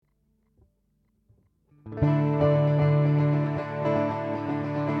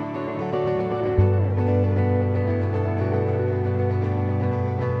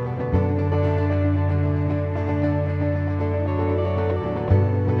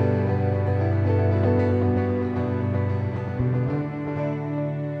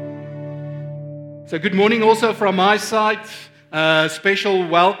So good morning also from my side. Special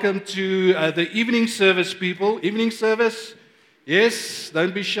welcome to the evening service people. Evening service, yes,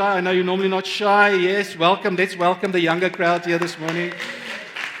 don't be shy. I know you're normally not shy. Yes, welcome. Let's welcome the younger crowd here this morning.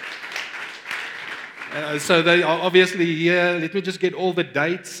 So they are obviously here. Let me just get all the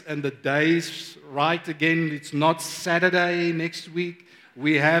dates and the days right again. It's not Saturday next week.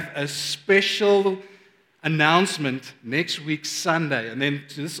 We have a special announcement next week, Sunday. And then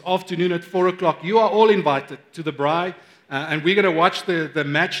this afternoon at 4 o'clock, you are all invited to the braai. And we're going to watch the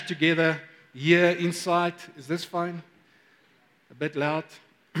match together here inside. Is this fine? A bit loud?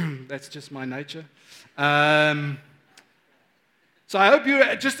 That's just my nature. So I hope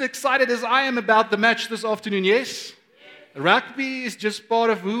you're just excited as I am about the match this afternoon. Yes? Rugby is just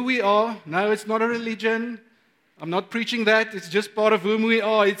part of who we are. No, it's not a religion. I'm not preaching that. It's just part of whom we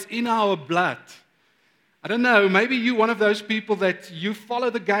are. It's in our blood. I don't know, maybe you're one of those people that you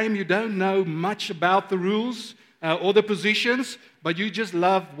follow the game, you don't know much about the rules or the positions, but you just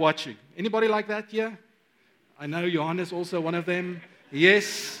love watching. Anybody like that here? I know Johannes also one of them.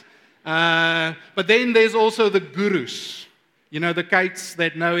 Yes. But then there's also the gurus, the kites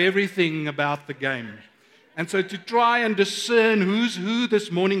that know everything about the game. And so to try and discern who's who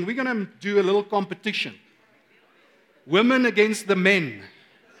this morning, we're going to do a little competition. Women against the men.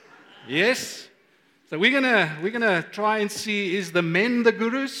 Yes? So we're gonna try and see, is the men the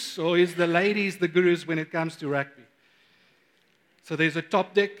gurus or is the ladies the gurus when it comes to rugby? So there's a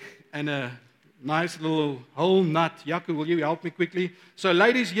top deck and a nice little whole nut. Yaku, will you help me quickly? So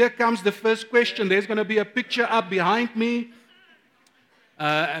ladies, here comes the first question. There's going to be a picture up behind me.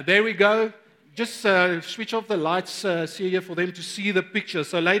 There we go. Just switch off the lights see here for them to see the picture.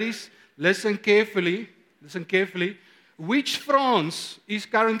 So ladies, listen carefully. Listen carefully. Which France is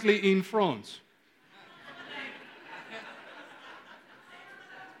currently in France?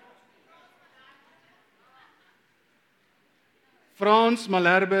 France,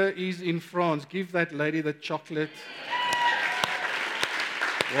 Malherbe is in France. Give that lady the chocolate.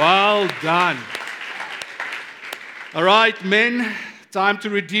 Well done. All right, men, time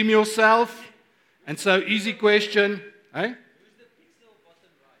to redeem yourself. And so, easy question. Eh? Who's the pixel bottom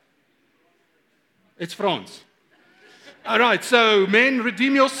right? It's France. All right, so men,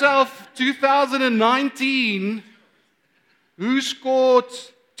 redeem yourself. 2019, who scored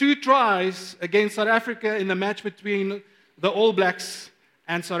 2 tries against South Africa in the match between the All Blacks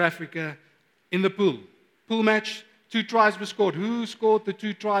and South Africa in the pool? Pool match, 2 tries were scored. Who scored the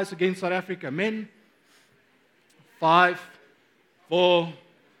 2 tries against South Africa? Men? 5, 4,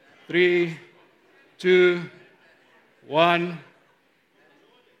 3, 2, 1.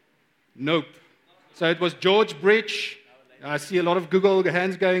 Nope. So it was George Bridge. I see a lot of Google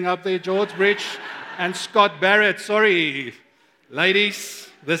hands going up there. George Bridge and Scott Barrett. Sorry. Ladies,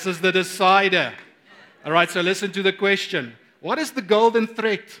 this is the decider. All right, so listen to the question. What is the golden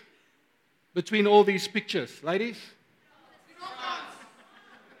thread between all these pictures? Ladies?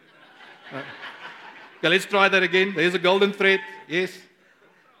 Okay, let's try that again. There's a golden thread. Yes.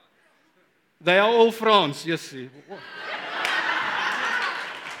 They are all France. Yes.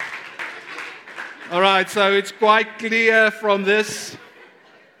 All right, so it's quite clear from this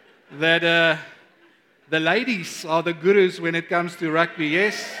that the ladies are the gurus when it comes to rugby.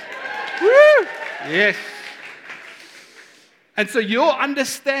 Yes? Woo! Yes. And so your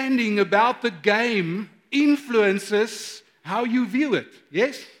understanding about the game influences how you view it.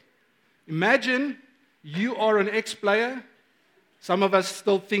 Yes? Imagine you are an ex-player. Some of us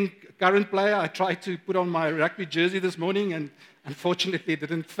still think current player. I tried to put on my rugby jersey this morning and unfortunately it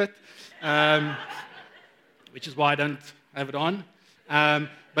didn't fit, which is why I don't have it on.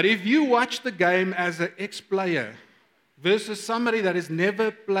 But if you watch the game as an ex-player versus somebody that has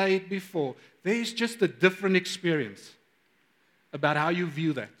never played before, there's just a different experience about how you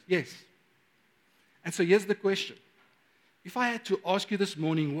view that. Yes. And so here's the question. If I had to ask you this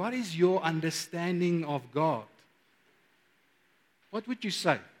morning, what is your understanding of God? What would you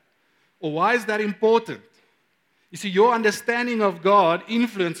say? Or why is that important? You see, your understanding of God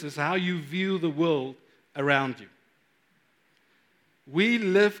influences how you view the world around you. We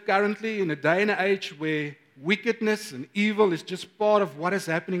live currently in a day and age where wickedness and evil is just part of what is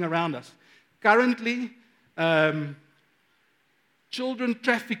happening around us. Currently, children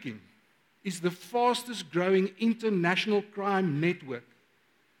trafficking is the fastest growing international crime network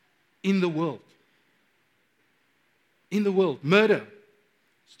in the world. In the world. Murder.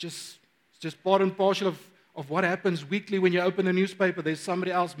 It's just part and parcel of what happens weekly when you open a newspaper. There's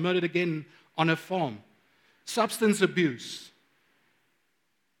somebody else murdered again on a farm. Substance abuse.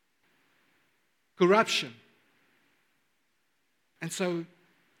 Corruption. And so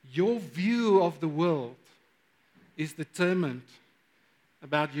your view of the world is determined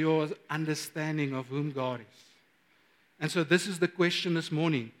about your understanding of whom God is. And so this is the question this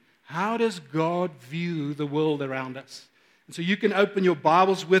morning. How does God view the world around us? And so you can open your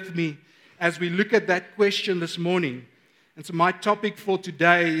Bibles with me as we look at that question this morning. And so my topic for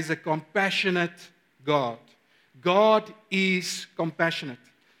today is a compassionate God. God is compassionate.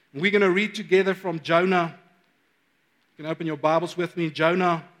 And we're going to read together from Jonah. You can open your Bibles with me,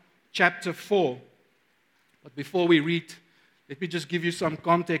 Jonah chapter 4. But before we read, let me just give you some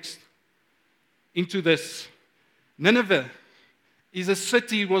context into this. Nineveh is a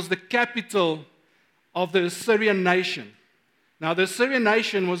city, was the capital of the Assyrian nation. Now, the Assyrian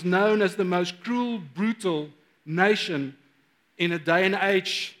nation was known as the most cruel, brutal nation in a day and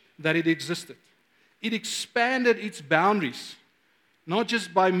age that it existed. It expanded its boundaries, not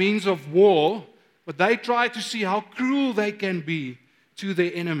just by means of war, but they tried to see how cruel they can be to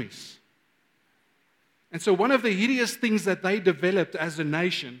their enemies. And so one of the hideous things that they developed as a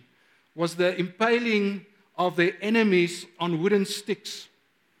nation was the impaling of their enemies on wooden sticks.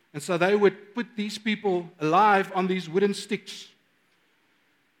 And so they would put these people alive on these wooden sticks.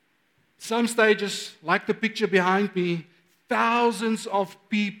 Some stages, like the picture behind me, thousands of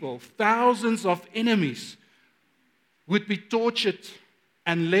people, thousands of enemies would be tortured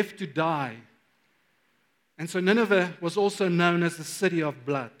and left to die. And so Nineveh was also known as the city of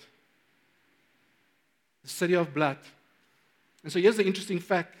blood. The city of blood. And so here's the interesting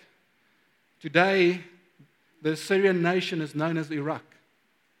fact. Today, the Assyrian nation is known as Iraq.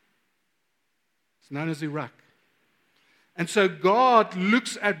 It's known as Iraq. And so God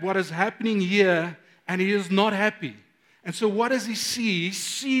looks at what is happening here and He is not happy. And so what does He see? He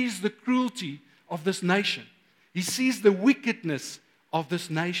sees the cruelty of this nation. He sees the wickedness of this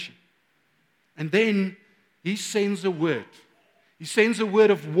nation. And then He sends a word. He sends a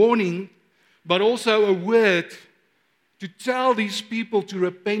word of warning, but also a word to tell these people to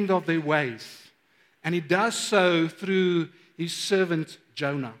repent of their ways. And He does so through His servant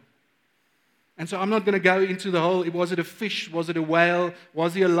Jonah. And so I'm not going to go into the whole, was it a fish, was it a whale,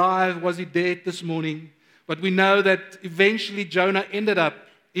 was he alive, was he dead this morning? But we know that eventually Jonah ended up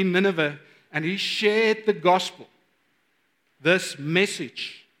in Nineveh and he shared the gospel, this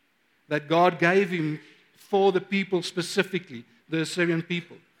message that God gave him for the people specifically, the Assyrian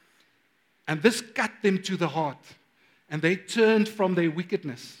people. And this cut them to the heart. And they turned from their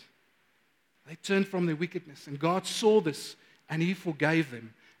wickedness. They turned from their wickedness. And God saw this and He forgave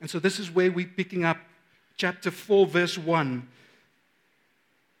them. And so this is where we're picking up chapter 4, verse 1.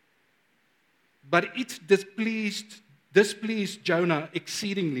 But it displeased Jonah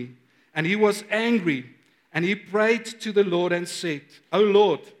exceedingly. And he was angry. And he prayed to the Lord and said, O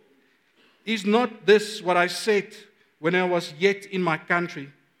Lord, is not this what I said when I was yet in my country?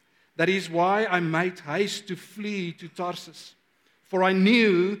 That is why I made haste to flee to Tarsus. For I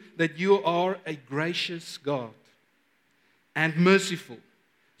knew that you are a gracious God and merciful,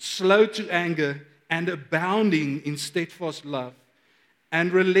 slow to anger and abounding in steadfast love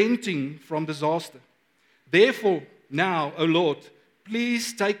and relenting from disaster. Therefore, now, O Lord,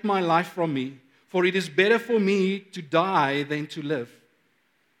 please take my life from me, for it is better for me to die than to live.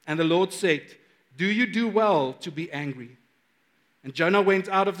 And the Lord said, Do you do well to be angry? And Jonah went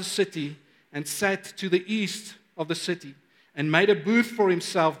out of the city and sat to the east of the city and made a booth for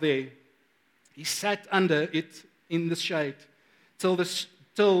himself there. He sat under it in the shade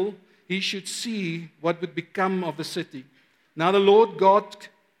till he should see what would become of the city. Now the Lord God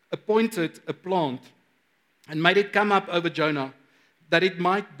appointed a plant and made it come up over Jonah, that it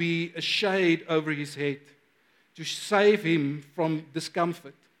might be a shade over his head, to save him from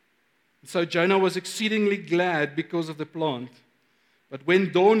discomfort. And so Jonah was exceedingly glad because of the plant. But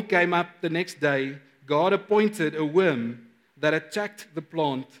when dawn came up the next day, God appointed a worm that attacked the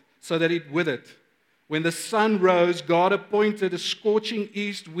plant so that it withered. When the sun rose, God appointed a scorching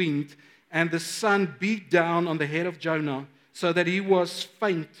east wind, and the sun beat down on the head of Jonah so that he was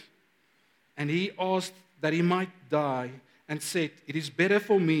faint. And he asked that he might die and said, It is better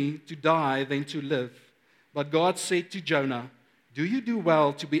for me to die than to live. But God said to Jonah, Do you do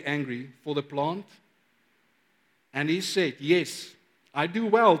well to be angry for the plant? And he said, Yes, I do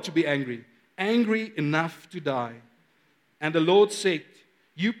well to be angry, angry enough to die. And the Lord said,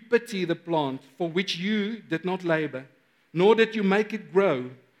 You pity the plant for which you did not labor, nor did you make it grow,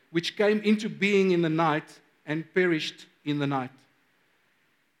 which came into being in the night and perished in the night.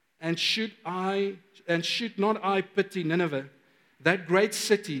 And should not I pity Nineveh, that great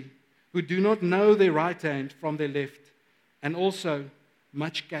city, who do not know their right hand from their left, and also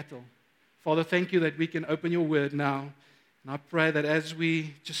much cattle? Father, thank you that we can open your word now And I pray that as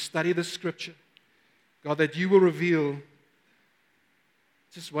we just study the Scripture, God, that you will reveal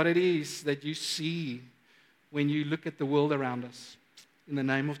just what it is that you see when you look at the world around us. In the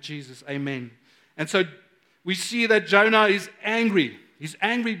name of Jesus, amen. And so we see that Jonah is angry. He's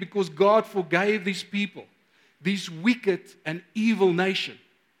angry because God forgave these people, this wicked and evil nation.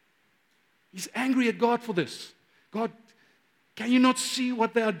 He's angry at God for this. God, can you not see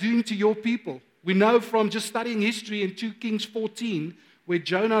what they are doing to your people? We know from just studying history in 2 Kings 14, where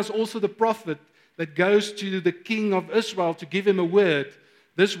Jonah is also the prophet that goes to the king of Israel to give him a word.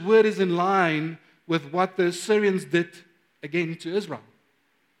 This word is in line with what the Assyrians did again to Israel.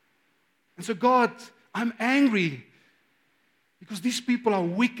 And so, God, I'm angry because these people are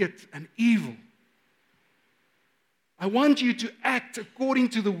wicked and evil. I want you to act according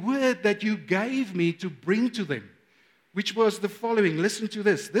to the word that you gave me to bring to them, which was the following. Listen to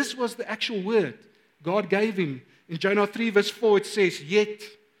this. This was the actual word God gave him. In Jonah 3 verse 4 it says, "Yet,"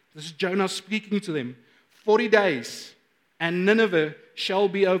 this is Jonah speaking to them, 40 days and Nineveh shall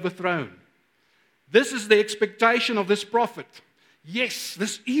be overthrown. This is the expectation of this prophet. Yes,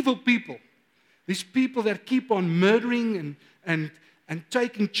 this evil people, these people that keep on murdering and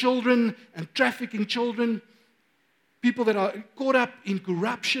taking children and trafficking children, people that are caught up in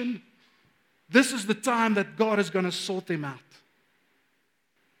corruption, this is the time that God is going to sort them out.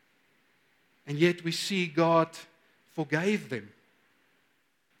 And yet we see God forgave them.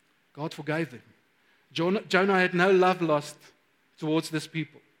 God forgave them. Jonah had no love lost towards this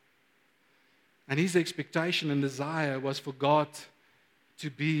people. And his expectation and desire was for God to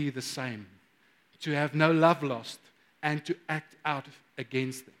be the same, to have no love lost and to act out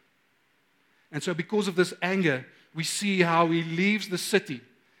against them. And so because of this anger, we see how he leaves the city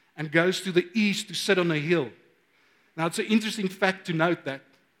and goes to the east to sit on a hill. Now, it's an interesting fact to note that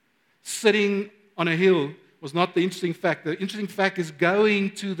sitting on a hill was not the interesting fact. The interesting fact is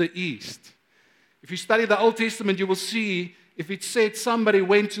going to the east. If you study the Old Testament, you will see if it said somebody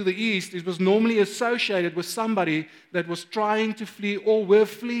went to the east, it was normally associated with somebody that was trying to flee or were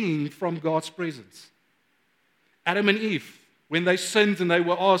fleeing from God's presence. Adam and Eve, when they sinned and they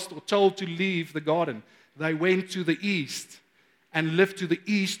were asked or told to leave the garden, they went to the east and lived to the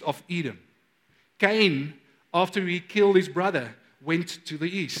east of Eden. Cain, after he killed his brother, went to the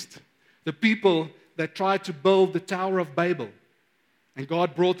east. The people that tried to build the Tower of Babel, and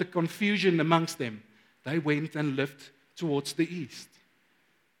God brought the confusion amongst them, they went and lived towards the east.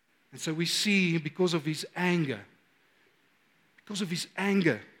 And so we see because of his anger,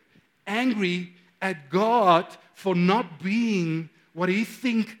 angry at God for not being what he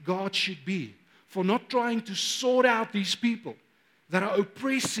thinks God should be, for not trying to sort out these people that are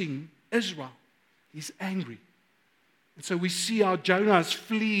oppressing Israel. He's angry. And so we see how Jonah is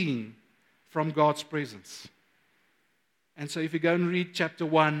fleeing from God's presence. And so if you go and read chapter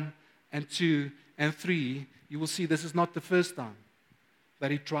 1 and 2 and 3, you will see this is not the first time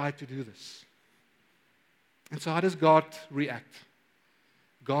that he tried to do this. And so how does God react?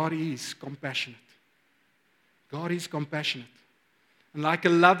 God is compassionate. God is compassionate. And like a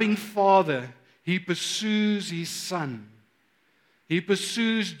loving father, he pursues his son. He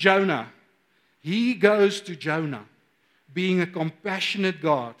pursues Jonah. He goes to Jonah, being a compassionate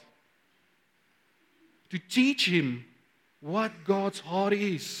God, to teach him what God's heart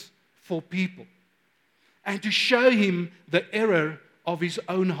is for people, and to show him the error of his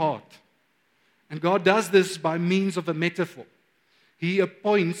own heart. And God does this by means of a metaphor. He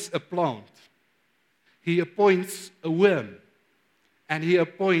appoints a plant, he appoints a worm, and he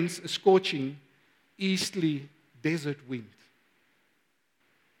appoints a scorching easterly desert wind.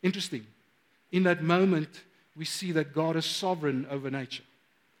 Interesting. In that moment, we see that God is sovereign over nature,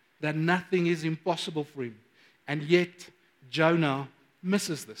 that nothing is impossible for him. And yet, Jonah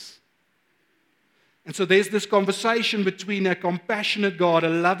misses this. And so there's this conversation between a compassionate God, a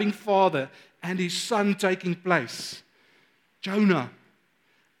loving father, and his son taking place. Jonah,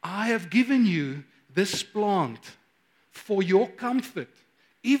 I have given you this plant for your comfort,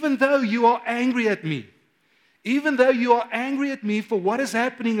 even though you are angry at me. Even though you are angry at me for what is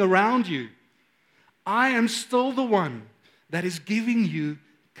happening around you, I am still the one that is giving you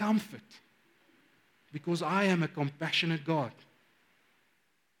comfort, because I am a compassionate God.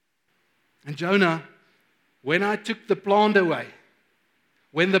 And Jonah, when I took the plant away,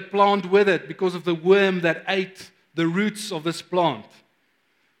 when the plant withered because of the worm that ate the roots of this plant,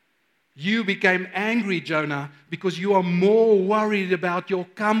 you became angry, Jonah, because you are more worried about your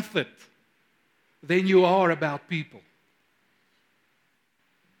comfort than you are about people.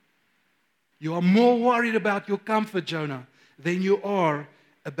 You are more worried about your comfort, Jonah, than you are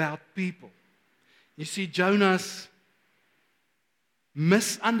about people. You see, Jonah's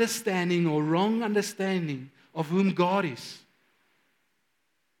misunderstanding or wrong understanding of whom God is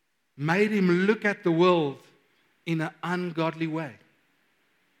made him look at the world in an ungodly way.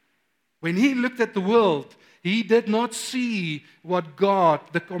 When he looked at the world, he did not see what God,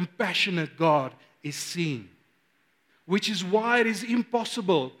 the compassionate God, is seeing. Which is why it is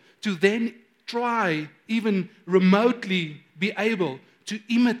impossible to then try, even remotely, be able to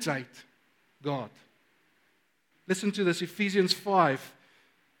imitate God. Listen to this. Ephesians 5,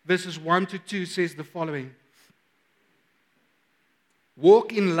 verses 1 to 2 says the following.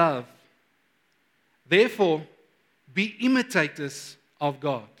 Walk in love. Therefore, be imitators of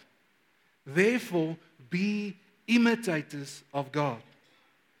God. Therefore, be imitators of God.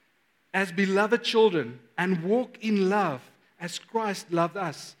 As beloved children, and walk in love as Christ loved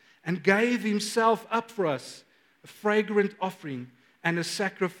us and gave himself up for us, a fragrant offering and a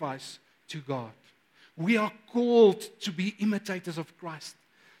sacrifice to God. We are called to be imitators of Christ.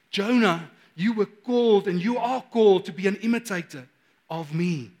 Jonah, you were called and you are called to be an imitator of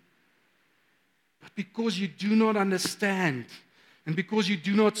me. But because you do not understand, and because you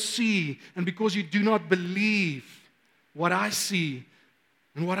do not see, and because you do not believe what I see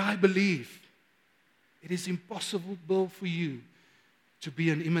and what I believe, it is impossible for you to be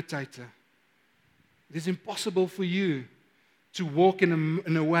an imitator. It is impossible for you to walk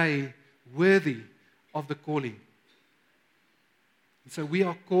in a way worthy of the calling. And so we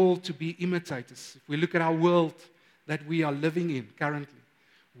are called to be imitators. If we look at our world that we are living in currently,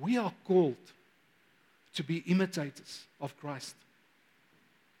 we are called to be imitators of Christ.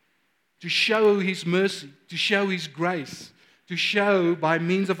 To show his mercy, to show his grace, to show by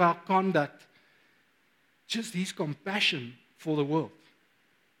means of our conduct just his compassion for the world.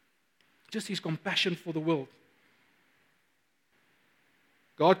 Just his compassion for the world.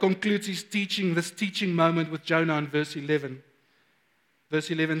 God concludes his teaching, this teaching moment with Jonah in verse 11. Verse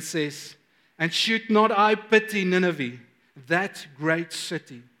 11 says, "And should not I pity Nineveh, that great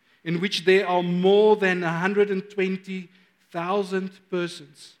city, in which there are more than 120,000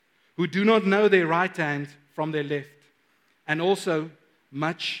 persons who do not know their right hand from their left, and also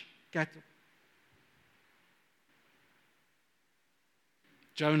much cattle."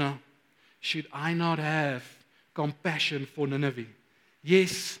 Jonah, should I not have compassion for Nineveh?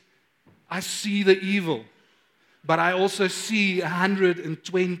 Yes, I see the evil, but I also see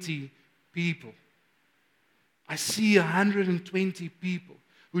 120 people. I see 120 people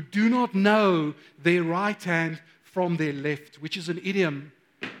who do not know their right hand from their left, which is an idiom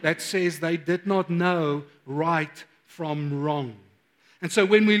that says they did not know right from wrong. And so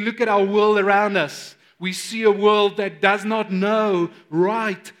when we look at our world around us, we see a world that does not know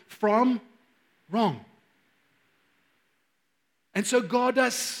right from wrong. And so God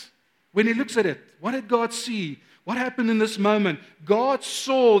does, when he looks at it, what did God see? What happened in this moment? God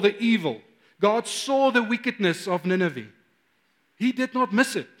saw the evil. God saw the wickedness of Nineveh. He did not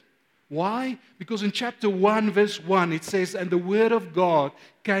miss it. Why? Because in chapter 1, verse 1, it says, "And the word of God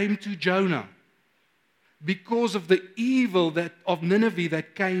came to Jonah because of the evil of Nineveh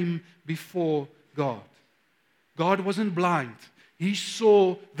that came before God." God wasn't blind. He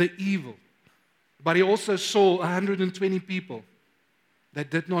saw the evil. But he also saw 120 people that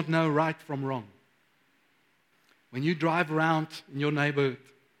did not know right from wrong. When you drive around in your neighborhood,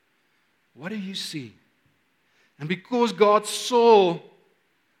 what do you see? And because God saw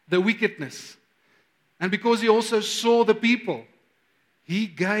the wickedness, and because he also saw the people, he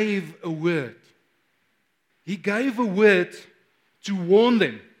gave a word. He gave a word to warn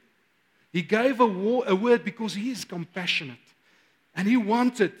them. He gave a word because he is compassionate. And he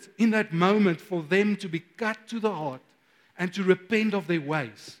wanted in that moment for them to be cut to the heart and to repent of their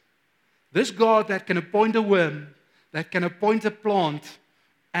ways. This God that can appoint a worm, that can appoint a plant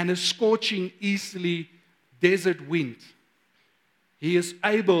and a scorching easterly desert wind, he is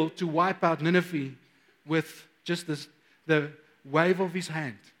able to wipe out Nineveh with just the wave of his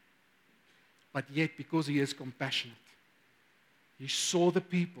hand. But yet, because he is compassionate, he saw the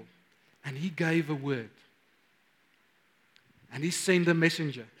people and he gave a word. And he sent a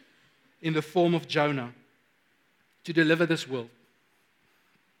messenger in the form of Jonah to deliver this world.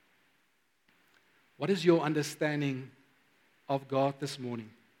 What is your understanding of God this morning?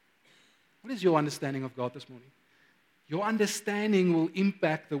 What is your understanding of God this morning? Your understanding will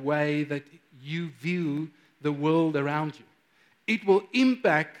impact the way that you view the world around you. It will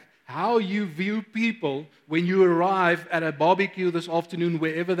impact how you view people when you arrive at a barbecue this afternoon,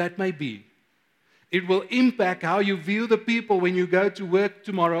 wherever that may be. It will impact how you view the people when you go to work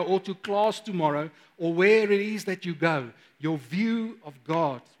tomorrow or to class tomorrow or where it is that you go. Your view of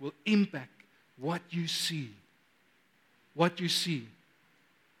God will impact what you see. What you see.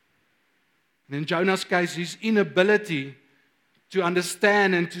 And in Jonah's case, his inability to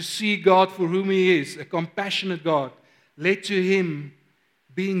understand and to see God for whom He is, a compassionate God, led to him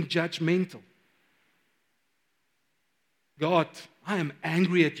being judgmental. God, I am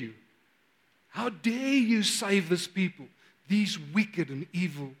angry at you. How dare you save this people, these wicked and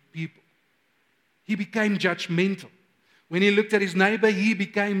evil people? He became judgmental. When he looked at his neighbor, he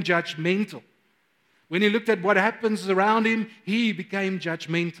became judgmental. When he looked at what happens around him, he became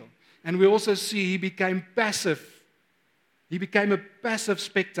judgmental. And we also see he became passive. He became a passive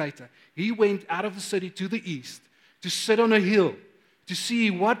spectator. He went out of the city to the east to sit on a hill to see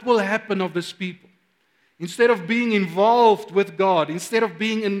what will happen of this people. Instead of being involved with God, instead of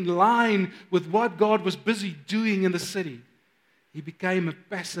being in line with what God was busy doing in the city, he became a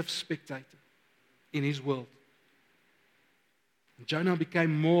passive spectator in his world. Jonah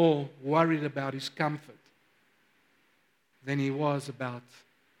became more worried about his comfort than he was about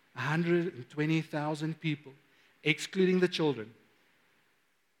 120,000 people, excluding the children,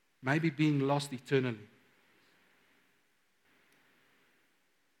 maybe being lost eternally.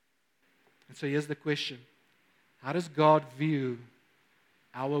 And so here's the question. How does God view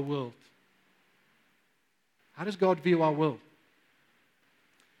our world? How does God view our world?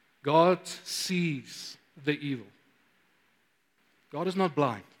 God sees the evil. God is not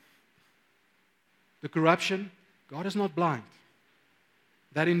blind. The corruption, God is not blind.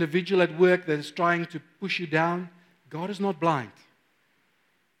 That individual at work that is trying to push you down, God is not blind.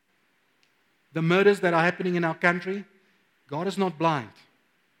 The murders that are happening in our country, God is not blind.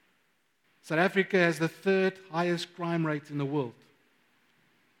 South Africa has the third highest crime rate in the world.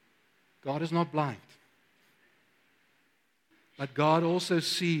 God is not blind. But God also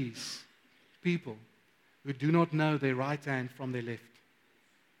sees people who do not know their right hand from their left.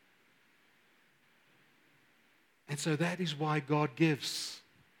 And so that is why God gives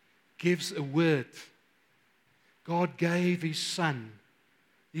a word. God gave His Son,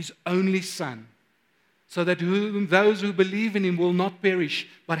 His only Son, so that those who believe in Him will not perish,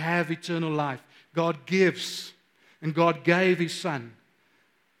 but have eternal life. God gives, and God gave His Son.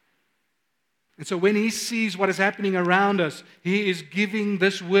 And so when He sees what is happening around us, He is giving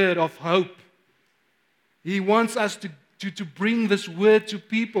this word of hope. He wants us to bring this word to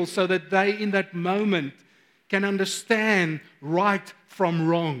people so that they, in that moment, can understand right from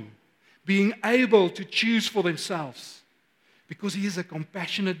wrong, being able to choose for themselves. Because He is a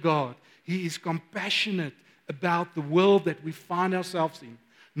compassionate God. He is compassionate about the world that we find ourselves in.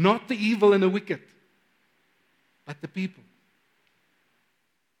 Not the evil and the wicked, but the people.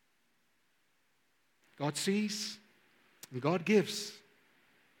 God sees, and God gives,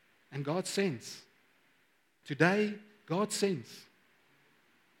 and God sends. Today, God sends.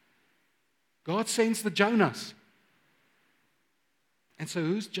 God sends the Jonahs. And so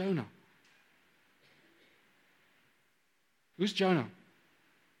who's Jonah? Who's Jonah?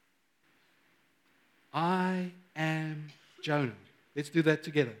 I am Jonah. Let's do that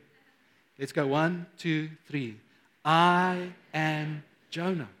together. Let's go 1, 2, 3. I am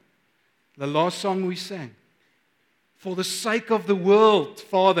Jonah. The last song we sang. For the sake of the world,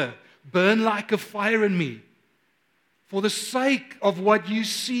 Father, burn like a fire in me. For the sake of what you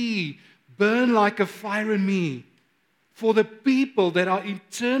see, burn like a fire in me. For the people that are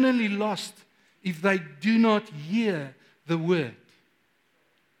eternally lost if they do not hear the word.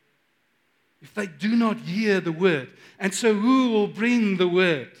 If they do not hear the word. And so who will bring the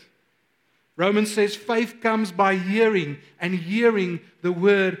word? Romans says faith comes by hearing, and hearing the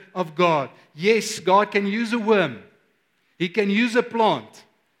word of God. Yes, God can use a worm. He can use a plant.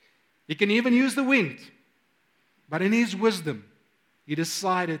 He can even use the wind. But in His wisdom, He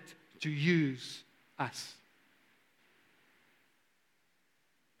decided to use us.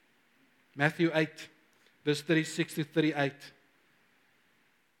 Matthew 8, verse 36 to 38.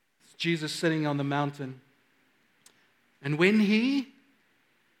 It's Jesus sitting on the mountain. And when He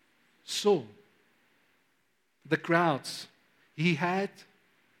saw the crowds, He had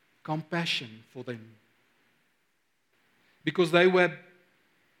compassion for them, because they were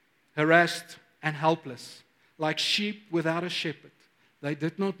harassed and helpless, like sheep without a shepherd. They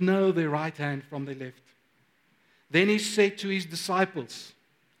did not know their right hand from their left. Then He said to His disciples,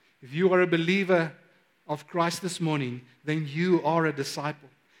 if you are a believer of Christ this morning, then you are a disciple.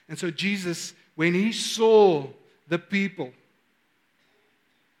 And so Jesus, when He saw the people,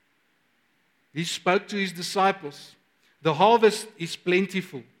 He spoke to His disciples. The harvest is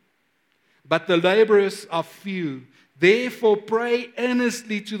plentiful, but the laborers are few. Therefore pray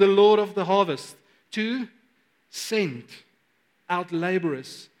earnestly to the Lord of the harvest to send out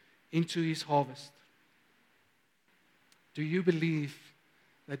laborers into His harvest. Do you believe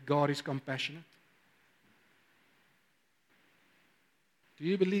that God is compassionate? Do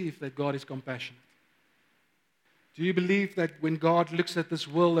you believe that God is compassionate? Do you believe that when God looks at this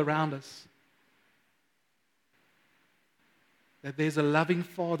world around us, that there's a loving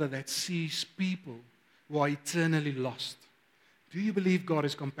Father that sees people who are eternally lost? Do you believe God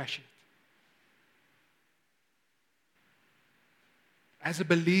is compassionate? As a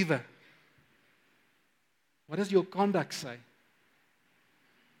believer, what does your conduct say?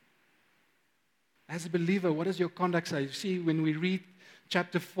 As a believer, what does your conduct say? You see, when we read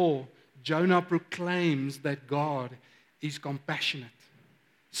chapter 4, Jonah proclaims that God is compassionate,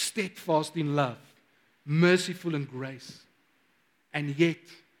 steadfast in love, merciful in grace. And yet,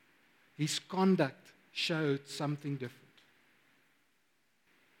 his conduct showed something different.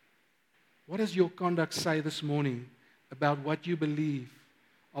 What does your conduct say this morning about what you believe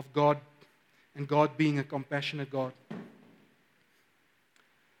of God and God being a compassionate God?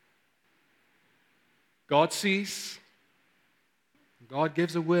 God sees, God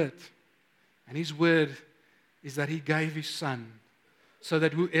gives a word, and His word is that He gave His Son so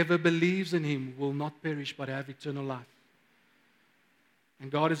that whoever believes in Him will not perish but have eternal life.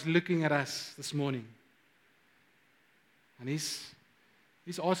 And God is looking at us this morning, and He's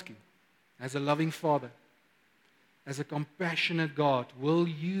asking, as a loving Father, as a compassionate God, will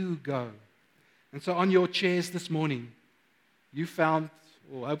you go? And so on your chairs this morning, you found,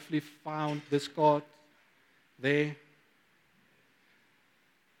 or hopefully found, this card there.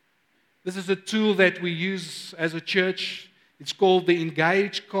 This is a tool that we use as a church. It's called the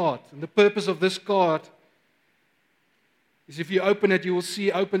Engage card. And the purpose of this card is, if you open it, you will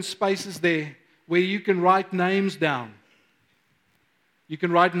see open spaces there where you can write names down. You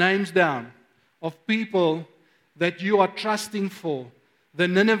can write names down of people that you are trusting for, the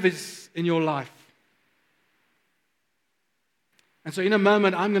Ninevites in your life. And so in a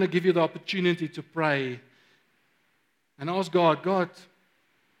moment, I'm going to give you the opportunity to pray and ask God,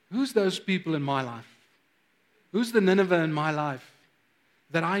 who's those people in my life? Who's the Nineveh in my life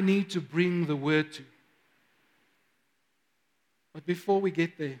that I need to bring the word to? But before we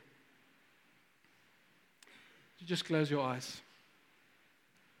get there, you just close your eyes.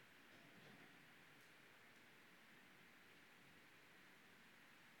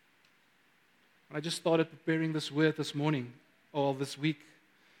 I just started preparing this word this morning, or this week.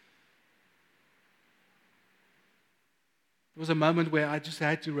 There was a moment where I just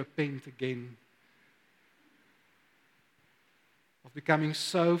had to repent again of becoming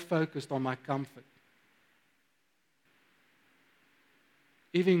so focused on my comfort.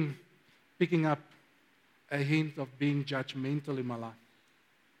 Even picking up a hint of being judgmental in my life.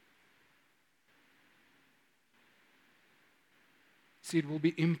 See, it will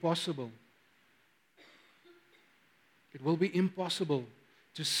be impossible. It will be impossible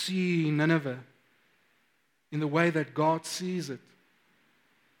to see Nineveh in the way that God sees it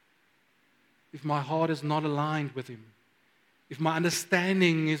if my heart is not aligned with Him, if my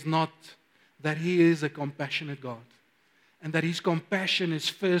understanding is not that He is a compassionate God, and that His compassion is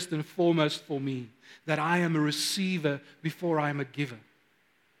first and foremost for me, that I am a receiver before I am a giver.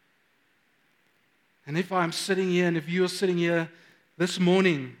 And if I'm sitting here, and if you're sitting here this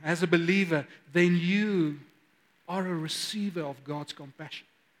morning as a believer, then you are a receiver of God's compassion.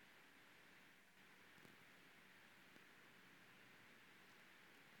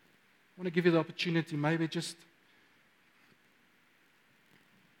 I want to give you the opportunity, maybe just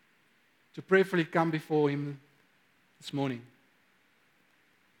to prayerfully come before Him this morning.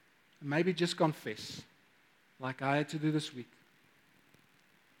 And maybe just confess, like I had to do this week,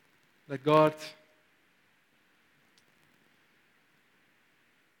 that God,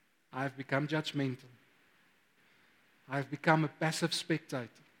 I have become judgmental. I have become a passive spectator,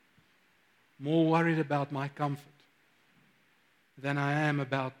 more worried about my comfort than I am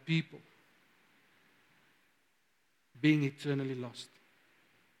about people being eternally lost.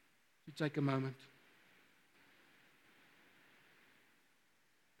 You take a moment.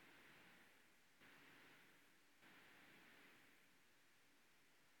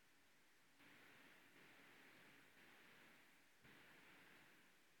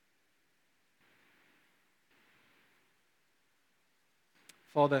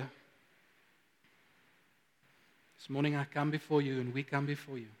 Father, this morning I come before You, and we come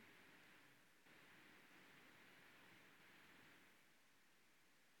before You.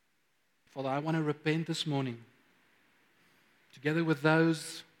 Father, I want to repent this morning, together with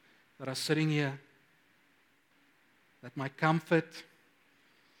those that are sitting here, that my comfort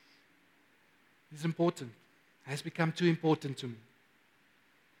is important, has become too important to me,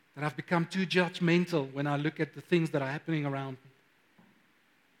 that I've become too judgmental when I look at the things that are happening around me.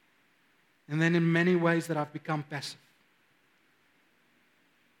 And then in many ways that I've become passive.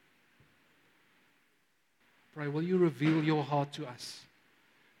 Pray, will you reveal your heart to us?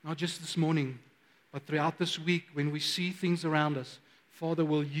 Not just this morning, but throughout this week when we see things around us. Father,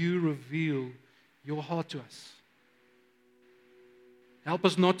 will you reveal your heart to us? Help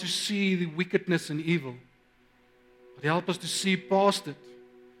us not to see the wickedness and evil, but help us to see past it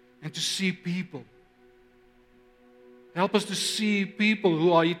and to see people. Help us to see people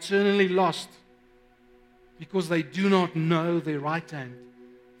who are eternally lost because they do not know their right hand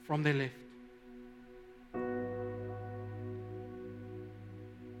from their left. And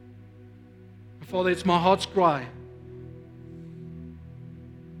Father, it's my heart's cry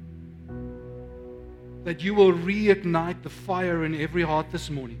that you will reignite the fire in every heart this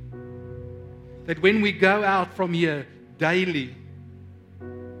morning. That when we go out from here daily,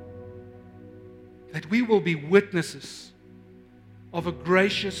 that we will be witnesses of a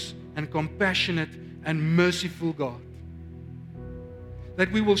gracious and compassionate and merciful God.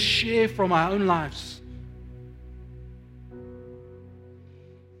 That we will share from our own lives